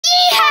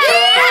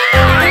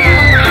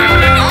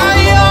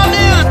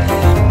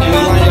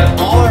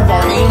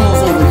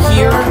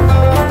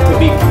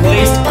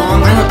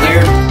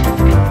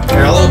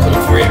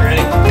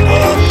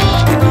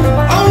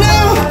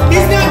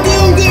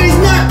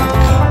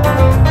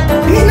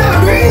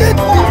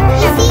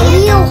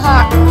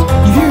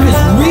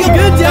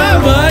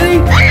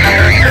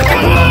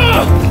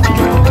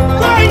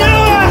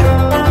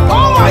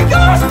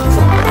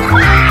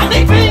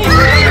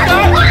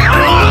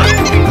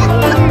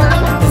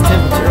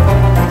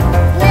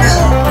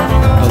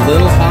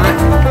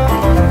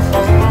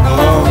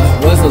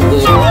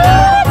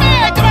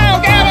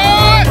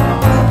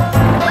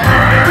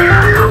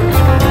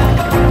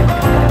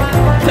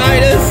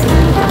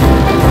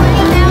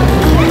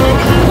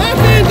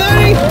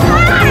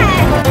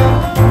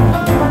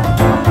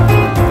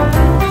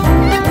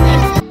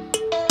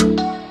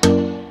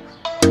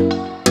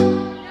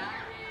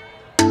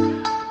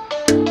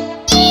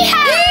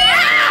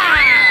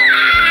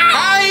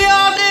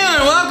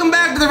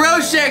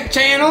Roshek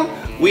channel.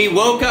 We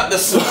woke up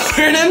this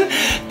morning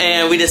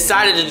and we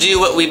decided to do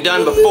what we've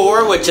done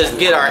before, which is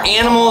get our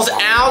animals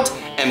out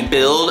and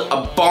build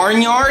a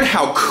barnyard.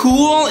 How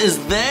cool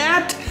is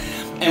that?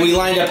 And we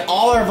lined up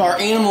all of our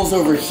animals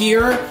over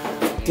here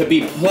to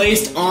be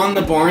placed on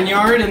the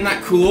barnyard. Isn't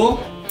that cool?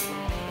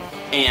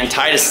 And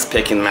Titus is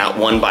picking them out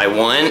one by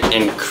one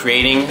and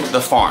creating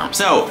the farm.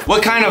 So,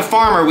 what kind of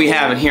farm are we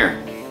having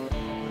here?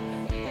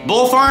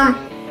 Bull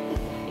farm?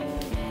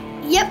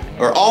 Yep.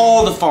 Or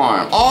all the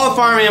farm? All the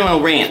farm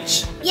animal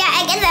ranch? Yeah,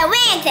 I get the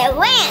ranch.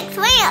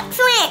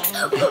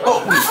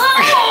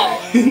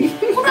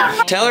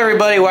 Tell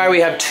everybody why we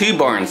have two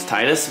barns,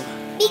 Titus.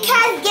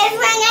 Because this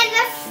one is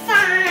the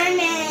farm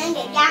and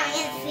that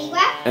one is the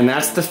feedlot. And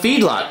that's the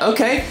feedlot,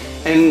 okay.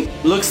 And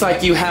looks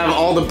like you have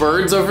all the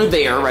birds over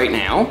there right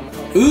now.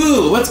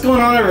 Ooh, what's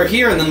going on over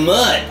here in the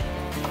mud?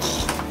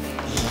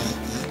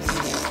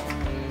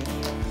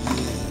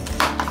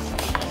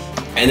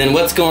 And then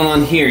what's going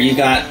on here? You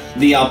got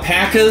the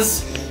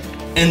alpacas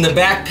in the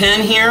back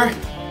pen here.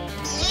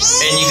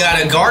 And you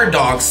got a guard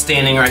dog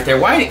standing right there.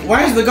 Why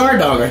is the guard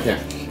dog right there?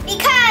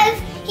 Because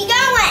he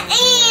don't want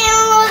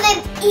animals to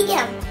eat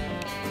him.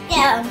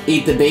 Yeah.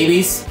 Eat the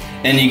babies.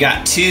 And you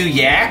got two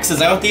yaks, is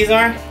that what these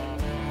are?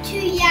 Two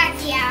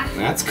yaks, yeah.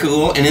 That's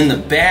cool. And in the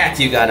back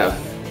you got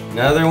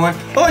another one.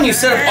 Oh, and you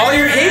set up all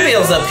your hay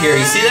bales up here.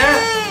 You see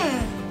that?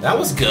 That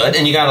was good.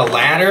 And you got a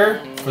ladder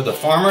for the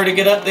farmer to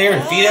get up there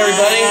and feed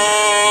everybody.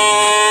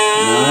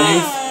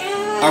 Nice.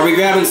 Are we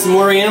grabbing some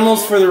more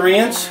animals for the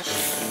ranch?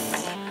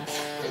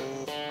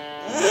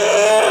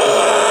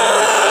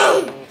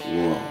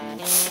 Whoa.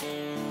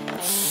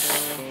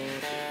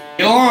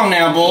 Get along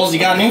now, bulls. You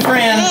got a new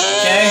friend.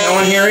 Okay? I don't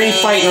want to hear any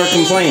fighting or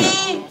complaining.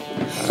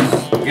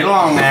 Get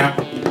along now.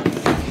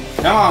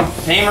 Come on,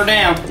 tame her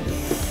down.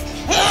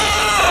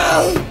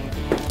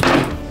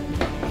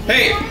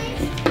 Hey,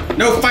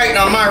 no fighting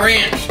on my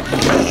ranch.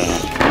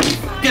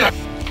 Get up.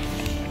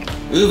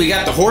 Ooh, we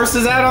got the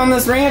horses out on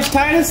this ranch,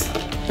 Titus?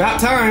 About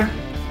time.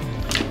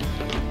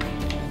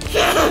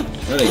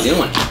 What are they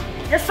doing?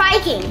 They're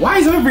fighting. Why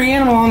is every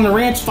animal on the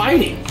ranch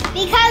fighting?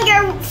 Because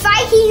they're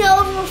fighting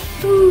over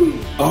food.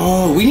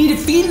 Oh, we need to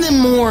feed them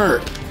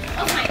more.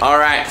 Oh my. All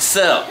right,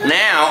 so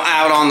now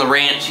out on the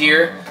ranch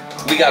here,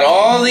 we got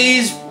all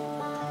these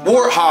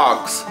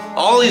warthogs,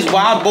 all these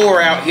wild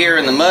boar out here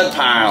in the mud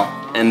pile,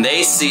 and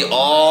they see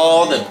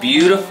all the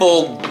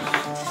beautiful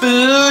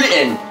food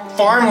and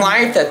farm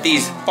life that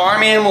these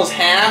farm animals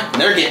have,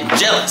 and they're getting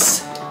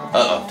jealous.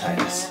 Uh-oh,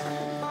 Titus.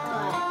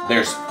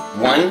 There's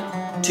 1,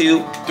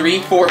 2, 3,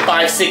 4,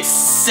 5, 6,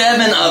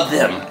 7 of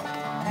them.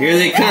 Here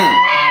they come.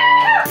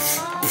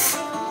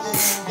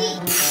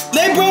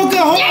 They broke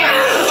a horse!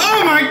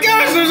 Oh my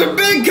gosh, there's a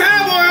big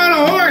cowboy on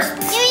a horse!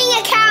 You mean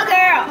a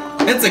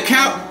cowgirl? It's a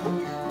cow.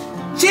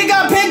 She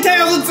got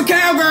pigtails, it's a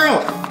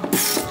cowgirl!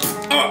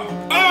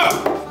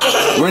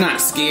 We're not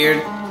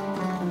scared.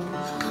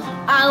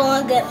 I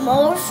want to get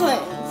more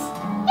friends.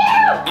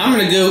 I'm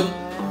gonna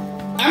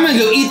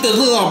go eat those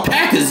little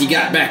alpacas you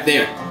got back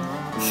there.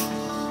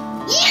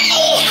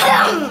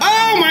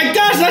 Oh my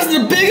gosh, that's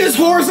the biggest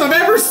horse I've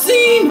ever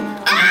seen!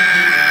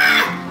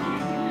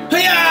 Ah!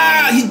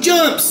 Hey-ya! He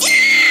jumps!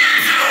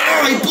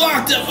 Oh, he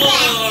blocked it!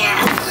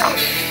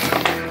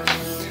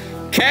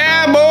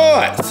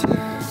 Cowboys!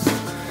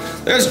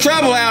 There's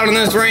trouble out on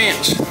this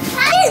ranch.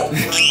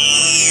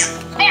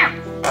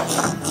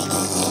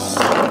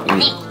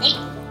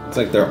 It's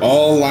like they're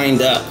all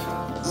lined up.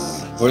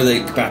 What are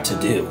they about to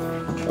do?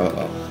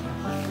 Uh-oh.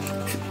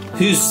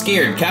 Who's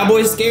scared?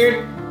 Cowboys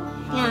scared?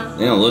 No.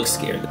 They don't look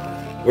scared.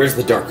 Where's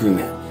the dark room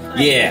at?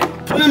 Yeah.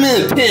 Put them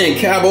in the pen,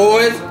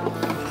 cowboys.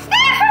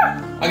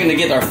 I'm gonna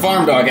get our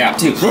farm dog out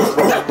too. Get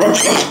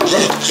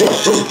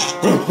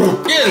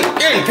in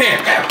the pen.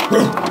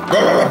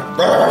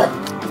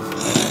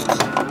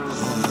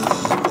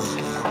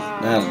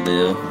 That'll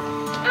do.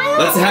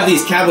 Let's have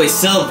these cowboys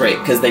celebrate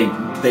because they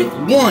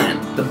won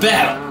the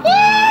battle.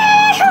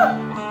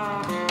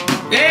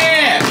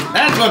 Yeah,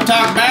 that's what I'm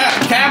talking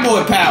about.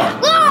 Cowboy power.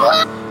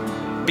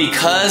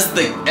 Because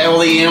all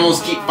the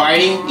animals keep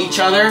fighting each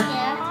other,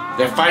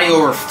 they're fighting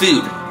over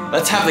food.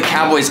 Let's have the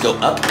cowboys go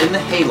up in the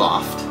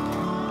hayloft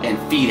and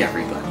feed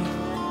everybody.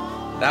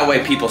 That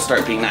way people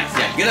start being nice.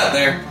 Yeah, get up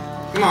there.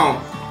 Come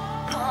on.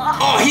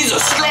 Oh, he's a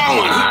strong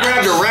one. He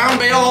grabbed a round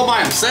bale all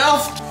by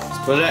himself. Let's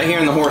put it out here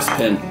in the horse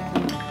pen.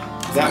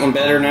 Is that one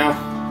better now?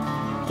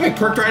 He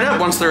perked right up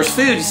once there's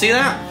food. You see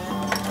that?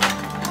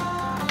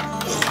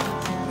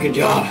 Good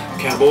job,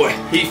 cowboy.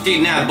 He's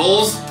feeding out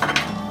bulls.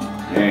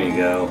 There you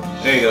go.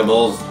 There you go,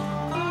 bulls.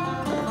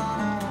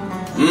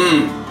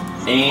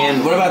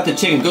 And what about the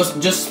chicken? Go,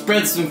 just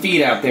spread some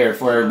feed out there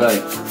for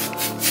everybody.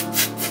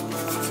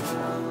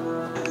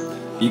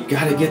 You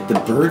gotta get the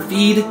bird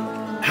feed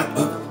out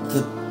of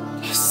the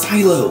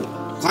silo.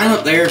 Climb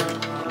up there.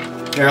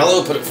 Here, I'll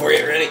open it for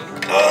you. Ready?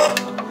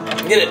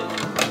 Get it.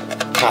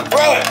 Now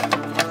throw it.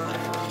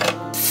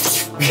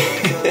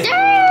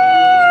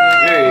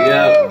 There you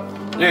go.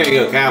 There you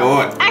go,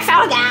 cowboy. I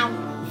fell down.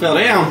 You fell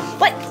down?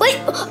 Wait, we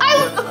need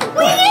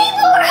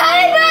more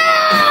hay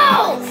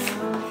bales!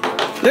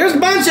 There's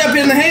Bunch up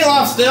in the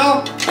hayloft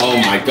still. Oh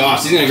my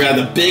gosh, he's gonna grab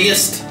the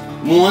biggest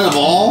one of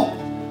all.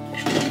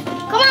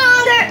 Come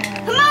on, there.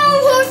 Come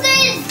on,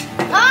 horses.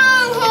 Come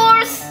on,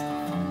 horse.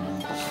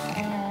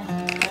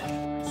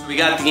 So we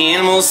got the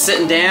animals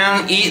sitting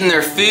down, eating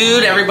their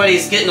food.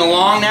 Everybody's getting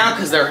along now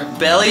because their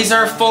bellies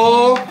are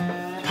full.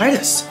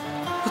 Titus,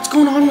 what's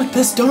going on with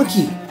this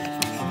donkey?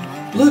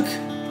 Look,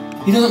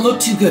 he doesn't look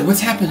too good.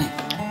 What's happening?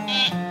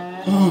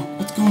 Oh,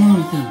 what's going on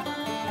with him?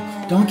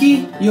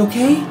 Donkey, you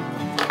okay?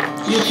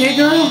 You okay,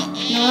 girl?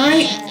 You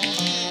alright?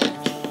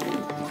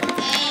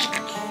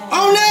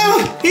 Oh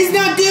no! He's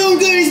not doing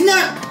good! He's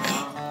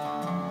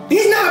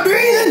not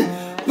breathing!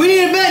 We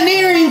need a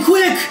veterinarian,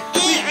 quick!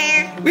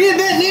 We need a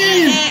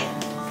veterinarian!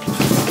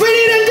 We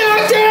need a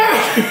doctor!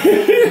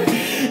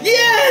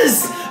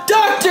 Yes!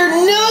 Dr.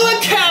 Noah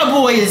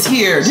Cowboy is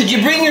here! Did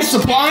you bring your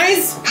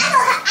supplies? I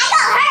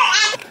got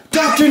hurt.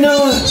 Dr.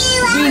 Noah,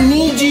 we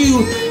need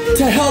you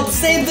to help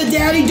save the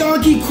daddy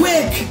donkey,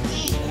 quick!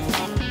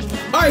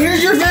 Alright,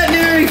 here's your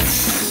veterinary.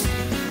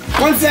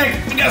 1 sec,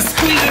 we gotta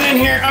squeeze it in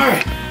here.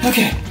 Alright,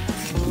 okay.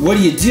 What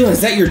are you doing?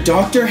 Is that your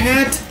doctor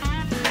hat?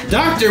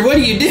 Doctor, what are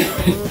you doing?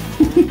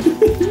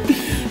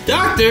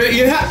 Doctor,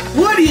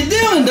 what are you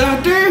doing,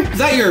 doctor? Is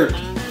that your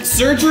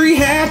surgery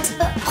hat?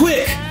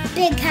 Quick!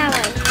 Big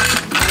cowboy.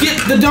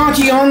 Get the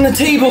donkey on the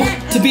table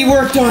to be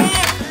worked on.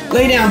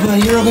 Lay down,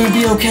 buddy. You're gonna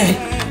be okay.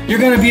 You're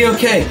gonna be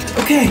okay.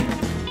 Okay.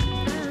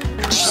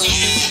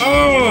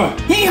 Oh,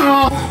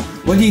 hee-haw!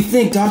 What do you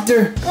think,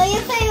 doctor? Go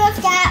you play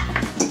with that.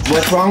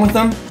 What's wrong with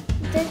him?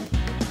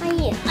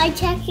 I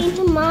checked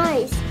into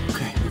mine.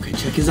 Okay,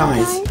 check his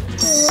eyes.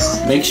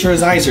 Make sure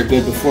his eyes are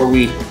good before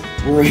we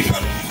worry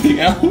about anything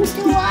else.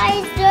 The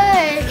eyes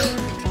good.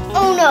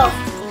 Oh no.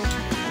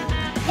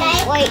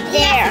 Okay, wait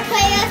there.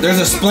 There's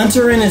a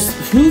splinter in his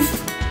hoof?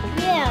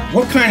 Yeah.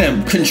 What kind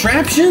of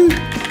contraption?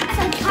 It's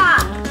a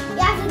top.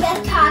 You have to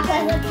get top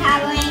as a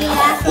cowboy.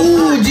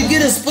 Oh, did you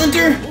get a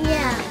splinter?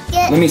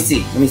 Yeah. Let me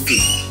see.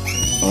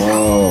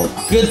 Oh,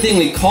 good thing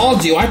we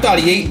called you. I thought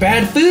he ate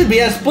bad food, but he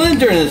had a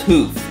splinter in his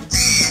hoof.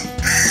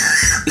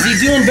 Is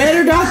he doing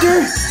better,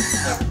 doctor?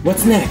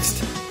 What's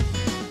next?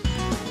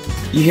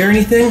 You hear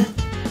anything?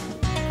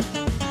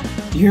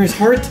 You hear his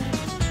heart?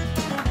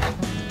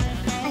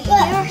 I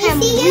hear him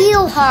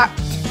real heart.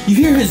 You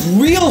hear his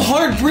real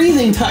heart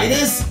breathing,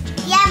 Titus?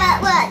 Yeah,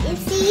 but look, you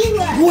see?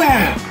 Look.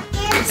 Wow.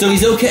 So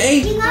he's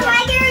okay? You know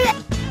how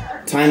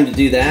you're... Time to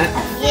do that?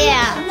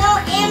 Yeah. No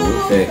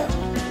animals. Okay.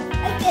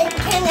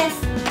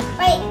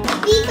 Wait,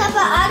 speak of the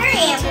other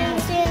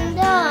animals. Stand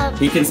up.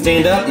 He can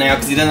stand up now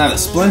because he doesn't have a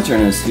splinter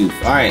in his hoof.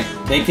 Alright,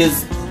 take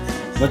his...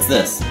 What's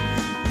this?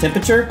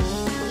 Temperature?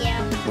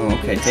 Yeah. Oh,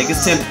 okay, take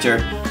his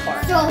temperature.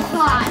 So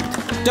hot.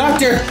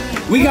 Doctor,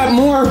 we got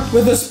more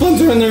with a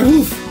splinter in their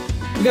hoof.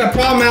 We got a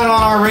problem out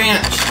on our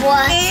ranch.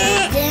 What?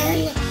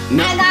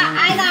 No.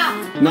 I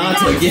got Not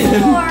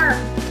again.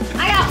 4.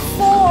 I got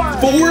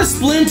 4. 4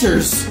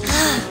 splinters.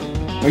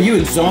 Are you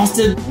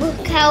exhausted?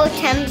 Look how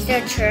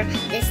temperature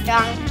this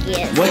donkey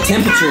is. What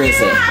temperature is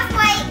it?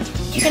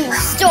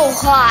 It's so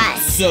hot.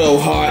 So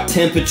hot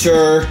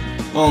temperature.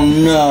 Oh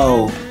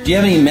no. Do you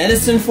have any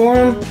medicine for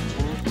him?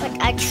 But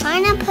I'm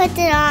trying to put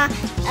it on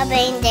a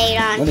Band-Aid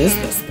on What him. is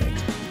this thing?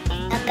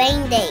 A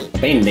Band-Aid. A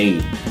Band-Aid.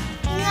 You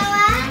know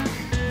what?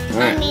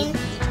 Alright.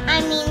 I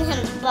mean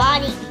his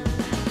body.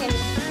 His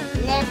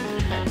neck.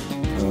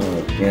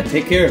 Oh, yeah,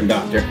 take care of him,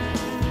 doctor.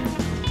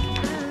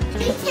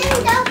 We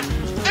can go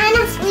on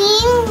a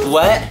swing.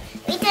 What?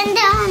 We can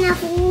go on a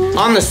swing.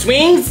 On the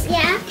swings?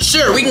 Yeah.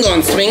 Sure, we can go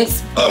on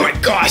swings. Oh my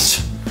gosh.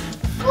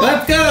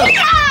 Let's go.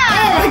 Yeah.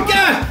 Oh my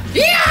god.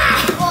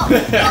 Yeah. Whoa.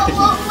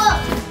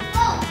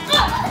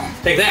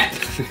 Take that.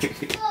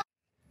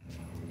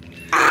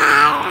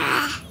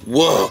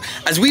 Whoa.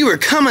 As we were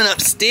coming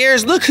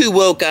upstairs, look who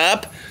woke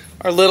up.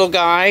 Our little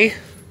guy,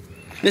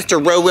 Mr.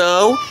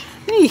 Roro.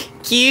 Hey,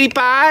 cutie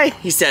pie.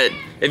 He said,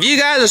 if you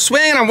guys are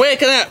swinging, I'm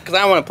waking up because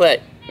I want to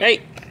play.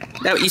 Right?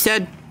 Is that what you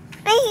said?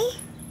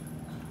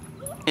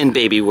 In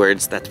baby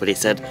words, that's what he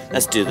said.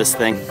 Let's do this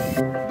thing.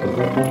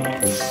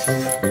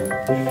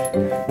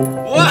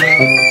 What?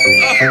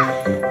 Oh,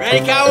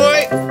 ready,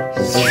 cowboy?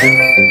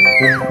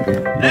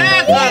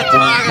 That's what I'm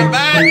talking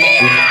about.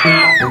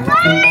 Yeah!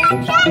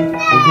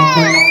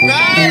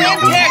 Right in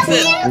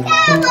Texas.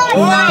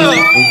 Whoa!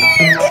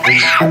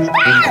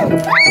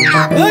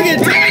 Look at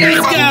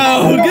Titus go!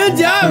 Good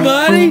job,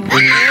 buddy!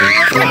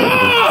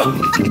 Oh!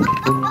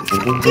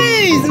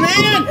 Jeez,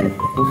 man!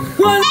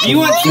 You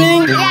want to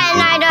swing? Yeah,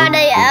 and I know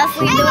that if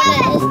we do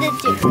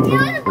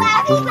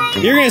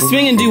it, You're gonna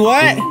swing and do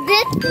what?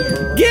 this.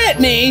 Get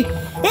me!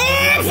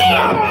 Yeah,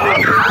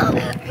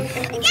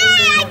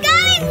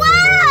 going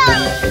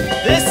well.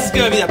 This is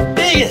gonna be the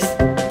biggest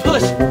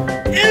push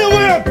in the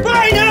world!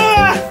 Bye,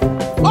 Noah!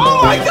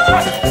 Oh my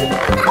gosh!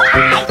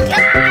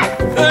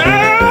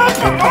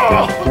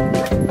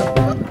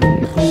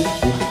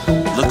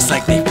 Looks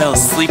like they fell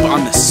asleep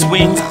on the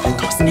swings. I'm gonna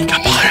go sneak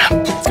up on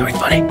them. It's gonna be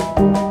funny.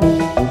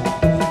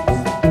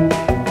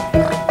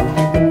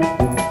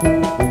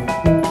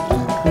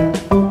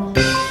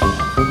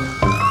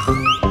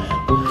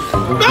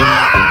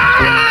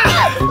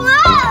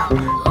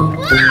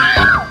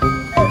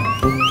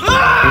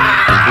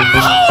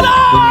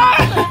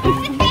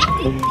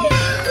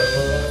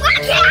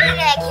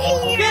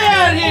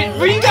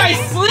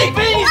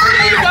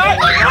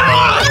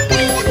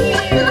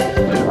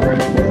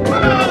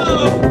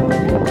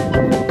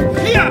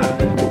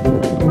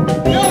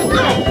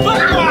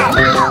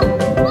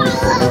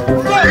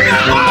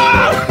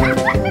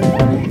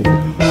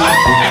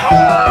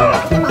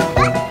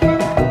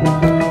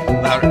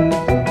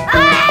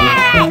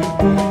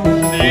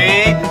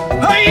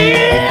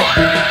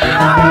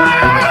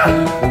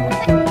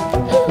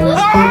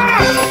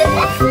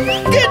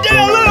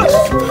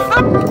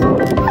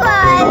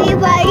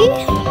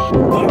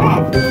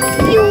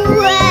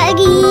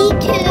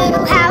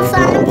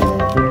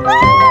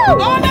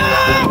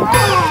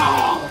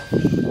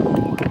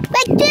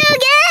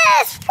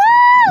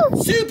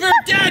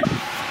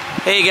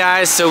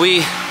 guys, so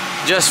we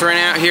just ran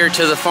out here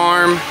to the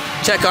farm,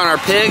 check on our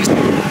pigs.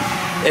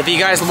 If you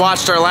guys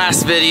watched our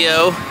last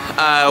video,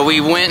 we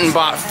went and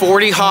bought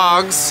 40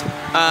 hogs.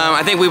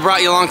 I think we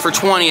brought you along for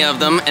 20 of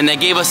them, and they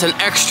gave us an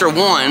extra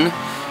one.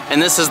 And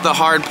this is the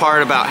hard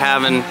part about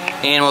having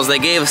animals. They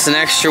gave us an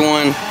extra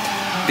one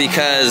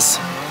because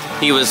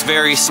he was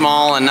very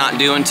small and not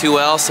doing too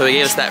well. So he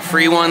gave us that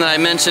free one that I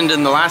mentioned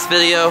in the last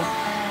video.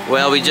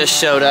 Well, we just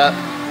showed up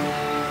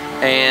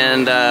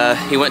and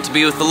he went to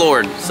be with the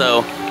Lord.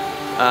 So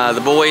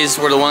the boys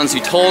were the ones who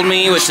told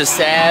me, which is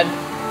sad.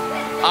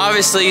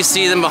 Obviously you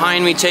see them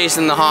behind me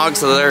chasing the hogs,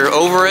 so they're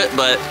over it,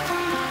 but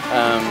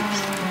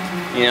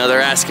you know,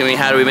 they're asking me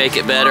how do we make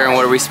it better and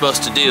what are we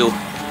supposed to do.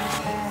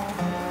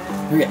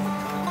 Okay.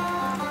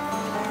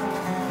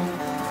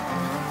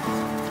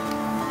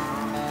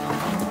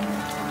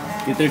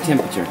 Get their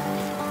temperature.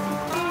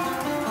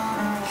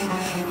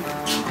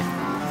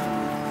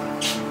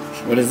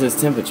 What is this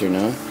temperature,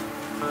 Noah?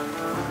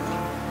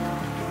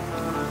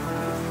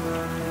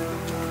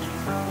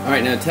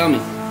 Alright, now tell me.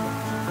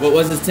 What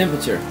was his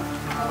temperature?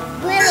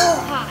 Little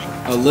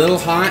hot. A little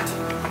hot?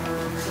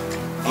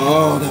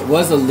 Oh, that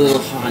was a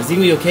little hot. Is he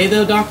gonna be okay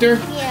though, doctor?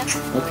 Yeah.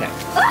 Okay.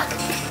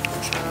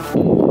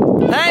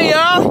 Hey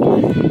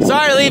y'all!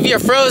 Sorry to leave you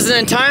frozen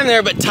in time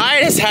there, but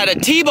Titus had a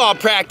t-ball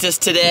practice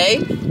today.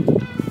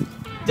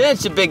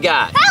 Didn't you, big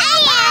guy?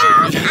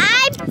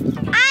 I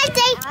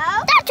think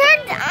that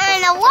turned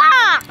on a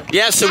walk.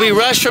 Yeah, so we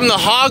rushed from the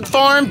hog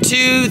farm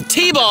to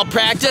t-ball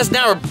practice.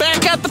 Now we're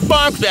back at the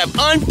farm because we have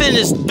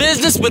unfinished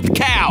business with the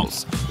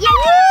cows. Yeah.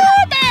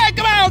 Woo!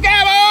 Come on,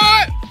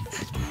 cowboy!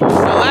 So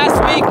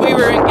last week we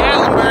were in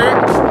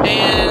Gatlinburg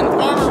and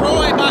Farmer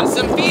Roy bought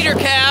some feeder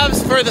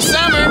calves for the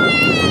summer.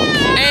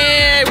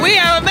 And we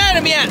haven't met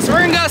him yet, so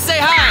we're gonna go say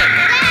hi.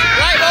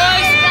 Right,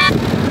 boys?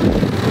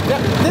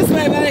 Yep, this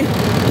way, buddy.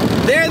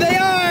 There they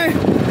are.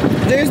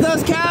 There's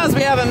those cows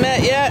we haven't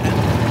met yet.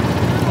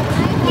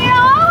 They're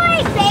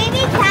always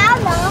baby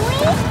cows,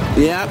 aren't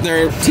we? Yep,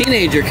 they're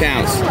teenager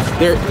cows.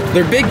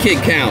 They're big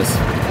kid cows.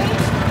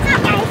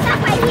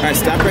 Stop right here. All right,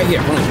 stop right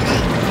here. Hold on.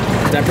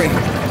 Stop right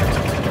here.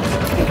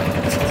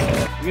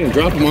 You gonna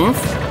drop him off?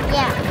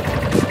 Yeah.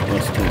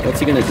 What's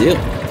he gonna do?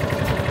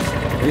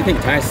 What do you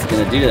think Titus is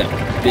gonna do to that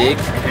big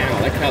cow?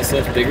 That cow's so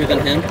much bigger than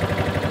him.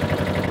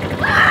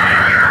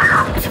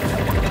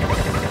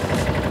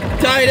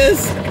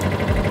 Titus!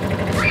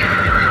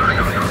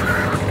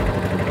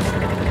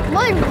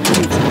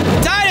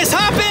 Titus,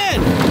 hop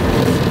in!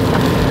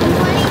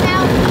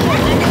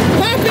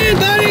 Hop in,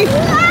 buddy!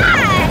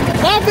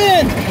 Hop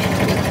in!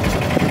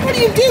 What are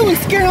you doing?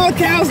 Scaring all the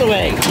cows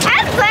away.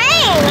 I'm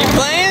playing. You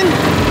playing?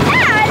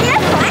 Yeah, I'm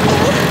just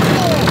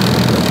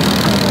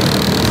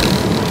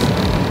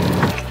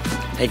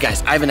playing. Hey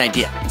guys, I have an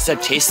idea. Instead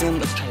of chasing them,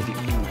 let's try to be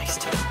really nice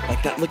to them.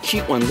 Like that little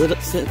cute one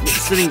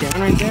sitting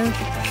down right there.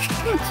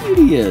 Look how cute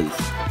he is.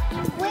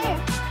 Where?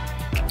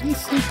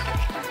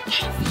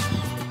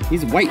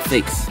 He's white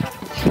face.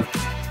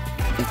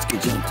 That's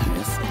good job,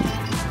 Titus.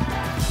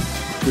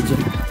 Good job.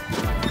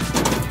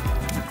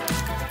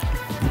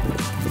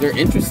 They're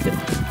interested.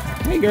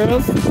 Hey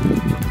girls.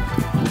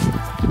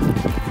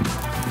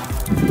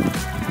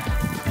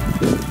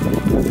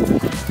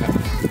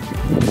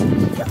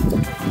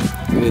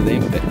 Look at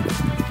them.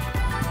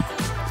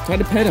 Try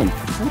to pet him.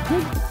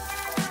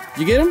 Did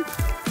you get him?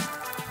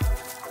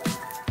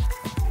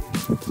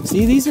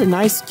 See, these are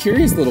nice,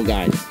 curious little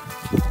guys.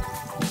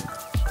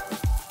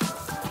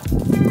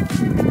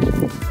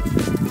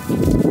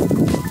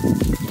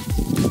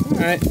 All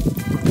right.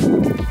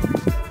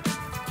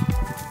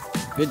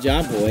 Good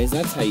job, boys.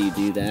 That's how you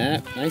do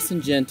that. Nice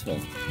and gentle.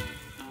 You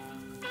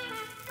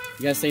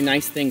gotta say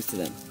nice things to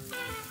them.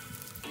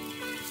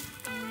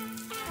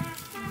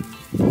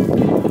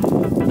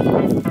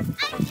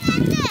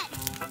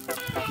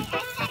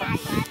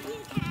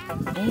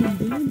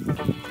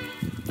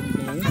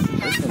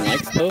 This one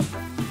likes both.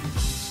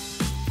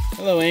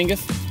 Hello,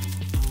 Angus.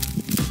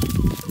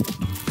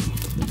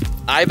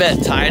 I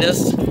bet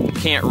Titus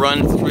can't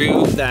run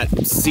through that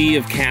sea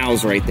of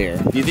cows right there.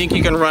 Do you think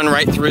you can run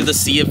right through the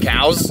sea of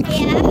cows?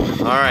 Yeah.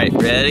 All right,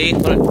 ready?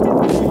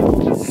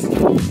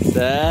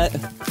 Set.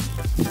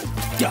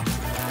 Go.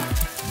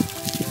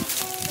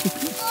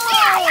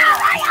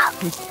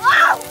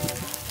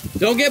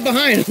 Don't get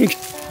behind him.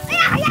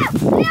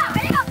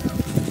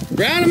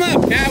 Round him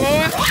up,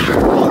 cowboy.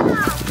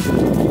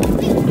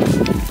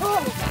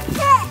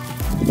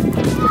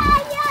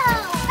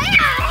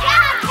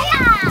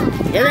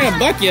 They're gonna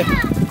buck you.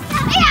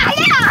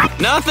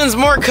 Nothing's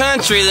more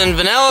country than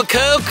vanilla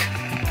Coke,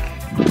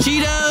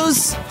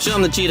 Cheetos. Show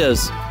them the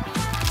Cheetos.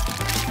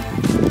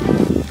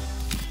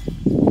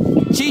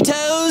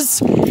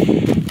 Cheetos,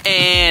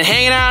 and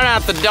hanging out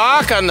at the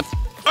dock on the.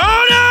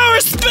 Oh no,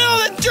 we're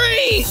spilling the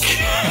drink!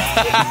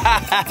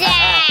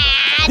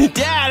 Dad!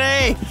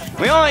 Daddy!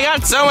 We only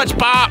got so much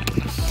pop.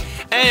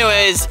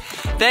 Anyways,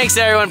 thanks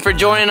everyone for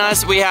joining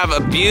us. We have a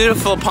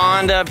beautiful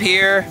pond up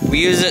here.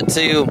 We use it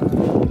to,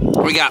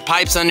 we got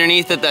pipes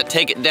underneath it that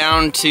take it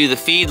down to the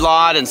feed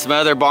lot and some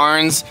other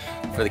barns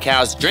for the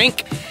cows to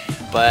drink.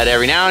 But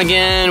every now and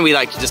again, we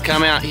like to just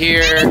come out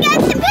here And we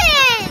got the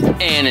pig.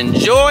 and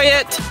enjoy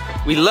it.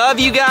 We love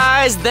you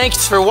guys.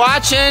 Thanks for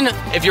watching.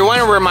 If you're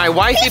wondering where my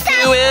wifey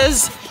Pooh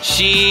is,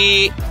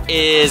 she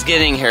is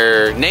getting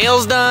her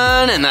nails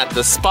done and at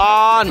the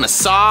spa and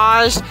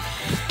massaged.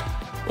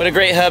 What a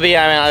great hubby.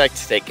 I mean, I like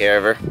to take care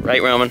of her.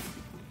 Right, Roman?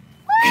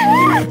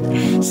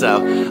 So,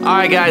 all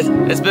right, guys.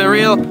 It's been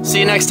real. See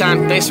you next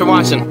time. Thanks for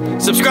watching.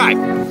 Subscribe.